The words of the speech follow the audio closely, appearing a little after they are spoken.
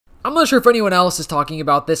I'm not sure if anyone else is talking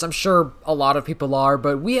about this. I'm sure a lot of people are,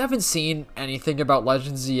 but we haven't seen anything about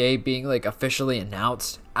Legends ZA being like officially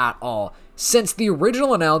announced at all since the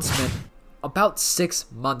original announcement about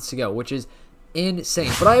 6 months ago, which is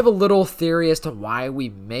insane. But I have a little theory as to why we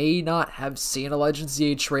may not have seen a Legends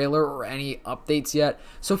ZA trailer or any updates yet.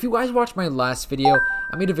 So if you guys watched my last video,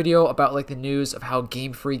 I made a video about like the news of how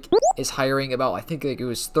Game Freak is hiring about, I think like it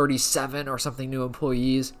was 37 or something new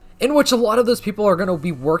employees, in which a lot of those people are going to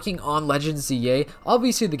be working on Legends ZA.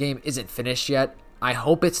 Obviously, the game isn't finished yet. I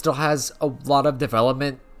hope it still has a lot of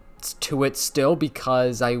development to it still,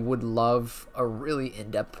 because I would love a really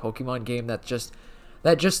in-depth Pokemon game that just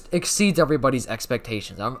exceeds everybody's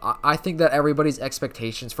expectations. I think that everybody's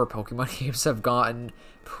expectations for Pokemon games have gotten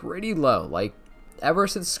pretty low. Like, ever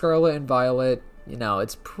since Scarlet and Violet, you know,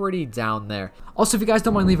 it's pretty down there. Also, if you guys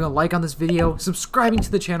don't mind leaving a like on this video, subscribing to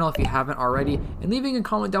the channel if you haven't already, and leaving a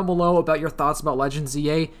comment down below about your thoughts about Legends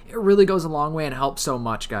ZA, it really goes a long way and helps so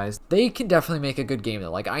much, guys. They can definitely make a good game,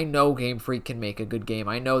 though. Like, I know Game Freak can make a good game.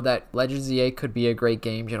 I know that Legends ZA could be a great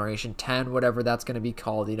game, Generation 10, whatever that's going to be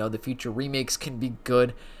called. You know, the future remakes can be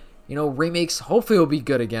good. You know, remakes hopefully will be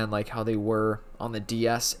good again, like how they were on the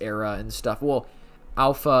DS era and stuff. Well,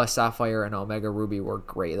 Alpha Sapphire and Omega Ruby were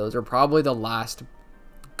great. Those are probably the last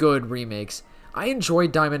good remakes. I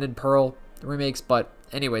enjoyed Diamond and Pearl remakes, but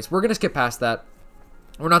anyways, we're going to skip past that.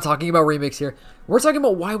 We're not talking about remakes here. We're talking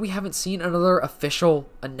about why we haven't seen another official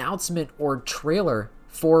announcement or trailer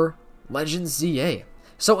for Legends ZA.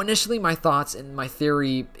 So initially, my thoughts and my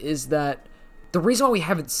theory is that the reason why we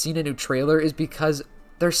haven't seen a new trailer is because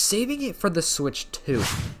they're saving it for the Switch 2.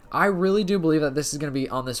 I really do believe that this is going to be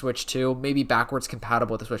on the Switch 2, maybe backwards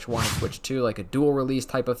compatible with the Switch 1 and Switch 2, like a dual release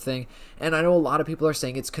type of thing. And I know a lot of people are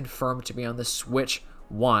saying it's confirmed to be on the Switch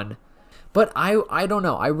 1, but I don't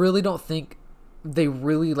know. I really don't think they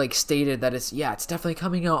really like stated that it's definitely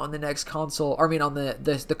coming out on the next console, or I mean on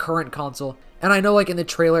the current console. And I know like in the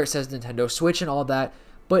trailer it says Nintendo Switch and all that,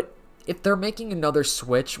 but if they're making another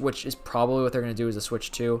Switch, which is probably what they're going to do is a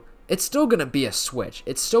Switch 2, it's still going to be a Switch.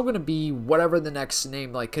 It's still going to be whatever the next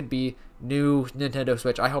name, like, could be new Nintendo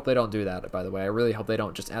Switch. I hope they don't do that, by the way. I really hope they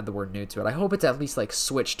don't just add the word new to it. I hope it's at least, like,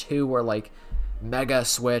 Switch 2 or, like, Mega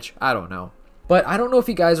Switch. I don't know. But I don't know if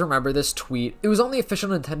you guys remember this tweet. It was on the official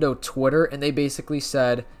Nintendo Twitter, and they basically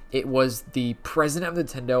said it was the president of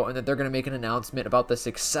Nintendo and that they're going to make an announcement about the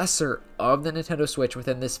successor of the Nintendo Switch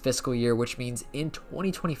within this fiscal year, which means in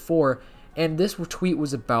 2024. And this tweet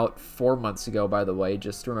was about 4 months ago, by the way,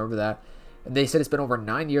 just remember that. And they said it's been over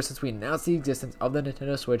 9 years since we announced the existence of the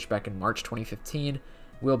Nintendo Switch back in March 2015.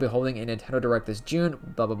 We'll be holding a Nintendo Direct this June,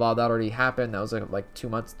 blah, blah, blah. That already happened. That was like 2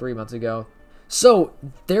 months, 3 months ago. So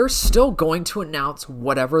they're still going to announce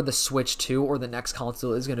whatever the Switch 2 or the next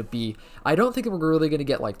console is going to be. I don't think we're really going to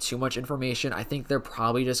get like too much information. I think they're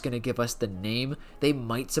probably just going to give us the name. They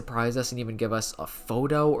might surprise us and even give us a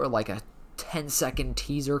photo or like a 10-second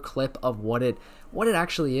teaser clip of what it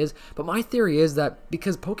actually is. But my theory is that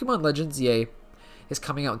because Pokemon Legends ZA is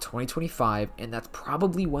coming out in 2025, and that's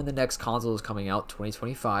probably when the next console is coming out,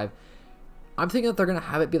 2025, I'm thinking that they're going to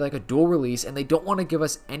have it be like a dual release, and they don't want to give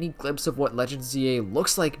us any glimpse of what Legends ZA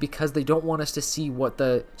looks like because they don't want us to see what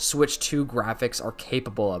the Switch 2 graphics are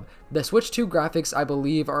capable of. The Switch 2 graphics, I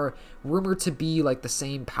believe, are rumored to be like the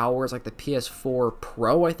same power as like the PS4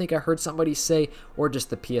 Pro, I think I heard somebody say, or just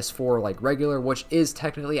the PS4 like regular, which is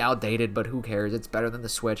technically outdated, but who cares? It's better than the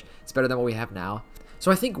Switch. It's better than what we have now.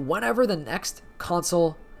 So I think whenever the next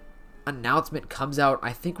console announcement comes out,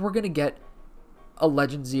 I think we're going to get a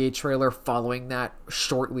Legends ZA trailer following that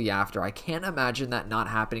shortly after. I can't imagine that not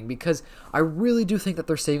happening because I really do think that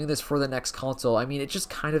they're saving this for the next console. I mean, it just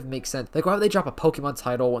kind of makes sense. Like, why would they drop a Pokemon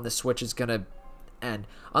title when the Switch is gonna end?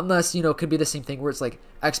 Unless, you know, it could be the same thing where it's like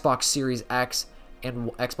Xbox Series X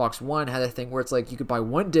and Xbox One had a thing where it's like you could buy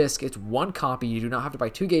one disc, it's one copy, you do not have to buy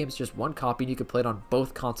 2 games, just one copy, and you could play it on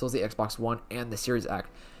both consoles, the Xbox One and the Series X.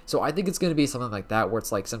 So I think it's going to be something like that where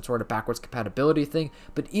it's like some sort of backwards compatibility thing.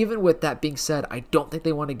 But even with that being said, I don't think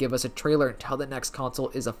they want to give us a trailer until the next console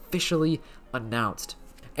is officially announced.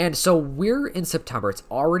 And so we're in September. It's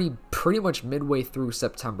already pretty much midway through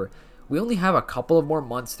September. We only have a couple of more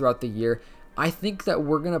months throughout the year. I think that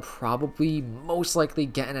we're going to probably most likely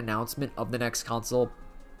get an announcement of the next console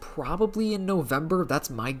probably in November. That's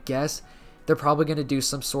my guess. They're probably going to do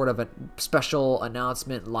some sort of a special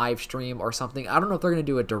announcement, live stream or something. I don't know if they're going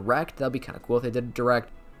to do a direct. That'd be kind of cool if they did a direct.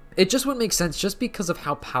 It just wouldn't make sense just because of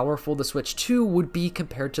how powerful the Switch 2 would be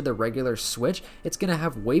compared to the regular Switch. It's going to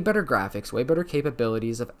have way better graphics, way better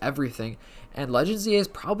capabilities of everything, and Legends EA is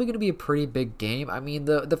probably going to be a pretty big game. I mean,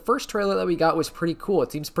 the first trailer that we got was pretty cool.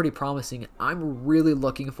 It seems pretty promising. I'm really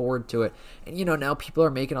looking forward to it. And you know, now people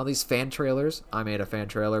are making all these fan trailers. I made a fan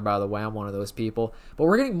trailer, by the way. I'm one of those people. But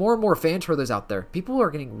we're getting more and more fan trailers out there. People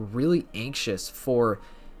are getting really anxious for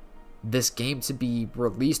this game to be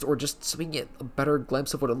released, or just so we can get a better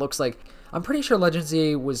glimpse of what it looks like. I'm pretty sure Legends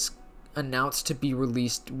EA was announced to be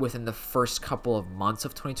released within the first couple of months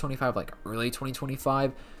of 2025, like early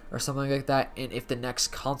 2025 or something like that. And if the next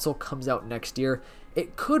console comes out next year,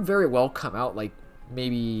 it could very well come out like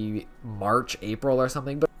maybe March, April or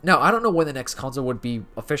something. But now I don't know when the next console would be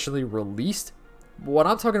officially released. What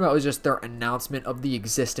I'm talking about is just their announcement of the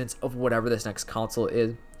existence of whatever this next console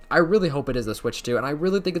is. I really hope it is the Switch 2, and I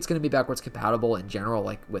really think it's going to be backwards compatible in general,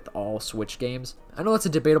 like with all Switch games. I know that's a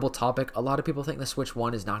debatable topic. A lot of people think the Switch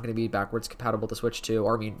 1 is not going to be backwards compatible to Switch 2,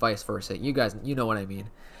 or I mean vice versa. You guys, you know what I mean.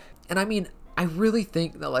 And I mean, I really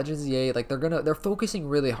think that Legends EA, like they're focusing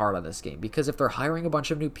really hard on this game, because if they're hiring a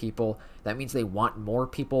bunch of new people, that means they want more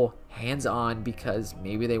people hands-on, because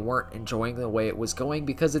maybe they weren't enjoying the way it was going,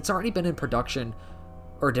 because it's already been in production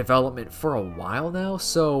or development for a while now.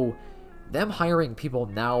 So them hiring people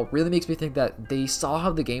now really makes me think that they saw how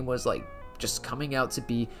the game was like just coming out to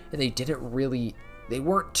be, and they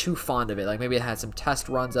weren't too fond of it. Like maybe they had some test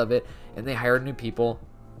runs of it and they hired new people,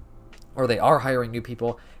 or they are hiring new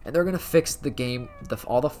people, and they're gonna fix the game,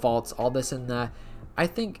 all the faults, all this and that. I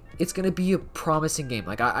think it's gonna be a promising game.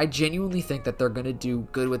 Like I genuinely think that they're gonna do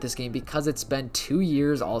good with this game, because it's been 2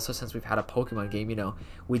 years also since we've had a Pokemon game. You know,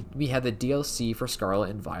 we had the DLC for Scarlet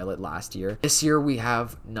and Violet last year. This year we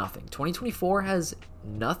have nothing. 2024 has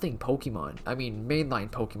nothing Pokemon. I mean, mainline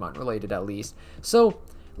Pokemon related at least. So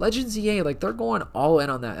Legends EA, like they're going all in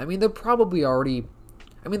on that. I mean, they've probably already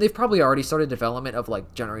started development of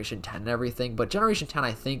like Generation 10 and everything, but Generation 10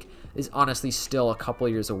 I think is honestly still a couple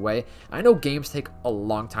years away. I know games take a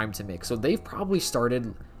long time to make, so they probably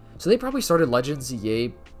started Legends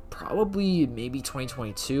EA probably maybe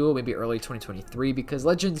 2022, maybe early 2023, because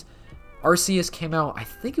Legends Arceus came out, I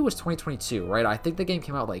think it was 2022, right? I think the game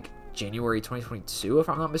came out like January 2022 if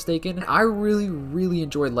I'm not mistaken. I really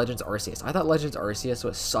enjoyed Legends Arceus. I thought Legends Arceus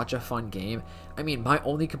was such a fun game. I mean, my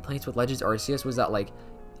only complaints with Legends Arceus was that like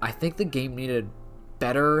I think the game needed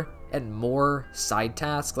better and more side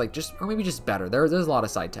tasks, like or maybe just better. There's a lot of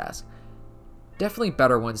side tasks. Definitely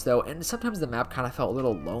better ones though, and sometimes the map kind of felt a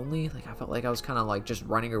little lonely. Like I felt like I was kind of like just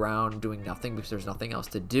running around doing nothing because there's nothing else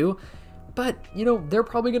to do. But, you know, they're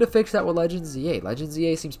probably going to fix that with Legends EA. Legends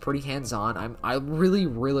EA seems pretty hands-on. I really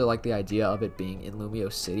like the idea of it being in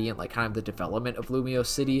Lumio City, and like kind of the development of Lumio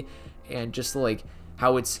City, and just like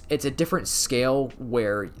how it's a different scale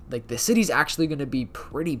where like the city's actually going to be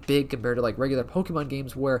pretty big compared to like regular Pokemon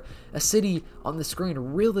games, where a city on the screen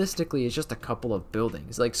realistically is just a couple of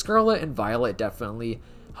buildings. Like Scarlet and Violet definitely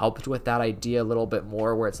helped with that idea a little bit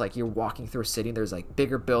more, where it's like you're walking through a city and there's like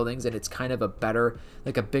bigger buildings and it's kind of a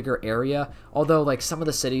bigger area, although like some of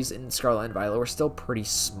the cities in Scarlet and Violet were still pretty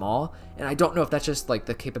small, and I don't know if that's just like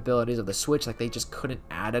the capabilities of the Switch, like they just couldn't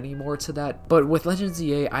add any more to that. But with Legends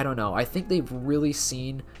EA, I don't know, I think they've really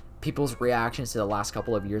seen people's reactions to the last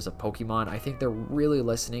couple of years of Pokemon. I think they're really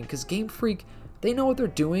listening, because Game Freak, they know what they're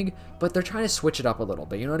doing, but they're trying to switch it up a little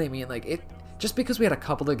bit, you know what I mean? Like just because we had a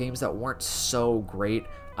couple of games that weren't so great,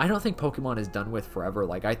 I don't think Pokemon is done with forever.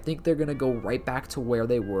 Like I think they're gonna go right back to where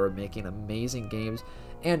they were, making amazing games.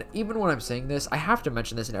 And even when I'm saying this, I have to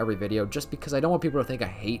mention this in every video, just because I don't want people to think I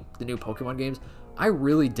hate the new Pokemon games. I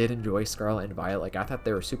really did enjoy Scarlet and Violet. Like I thought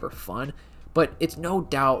they were super fun, but it's no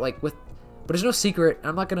doubt but it's no secret,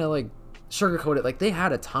 I'm not gonna like sugarcoat it, like they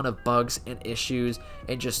had a ton of bugs and issues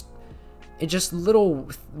and just little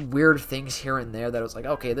weird things here and there that I was like,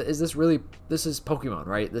 okay, this is Pokemon,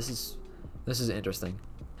 right? This is interesting.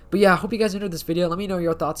 But yeah, I hope you guys enjoyed this video. Let me know what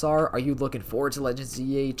your thoughts are. Are you looking forward to Legends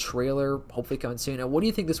EA trailer, hopefully coming soon? And what do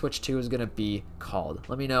you think the Switch 2 is going to be called?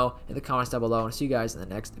 Let me know in the comments down below, and see you guys in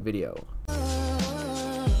the next video.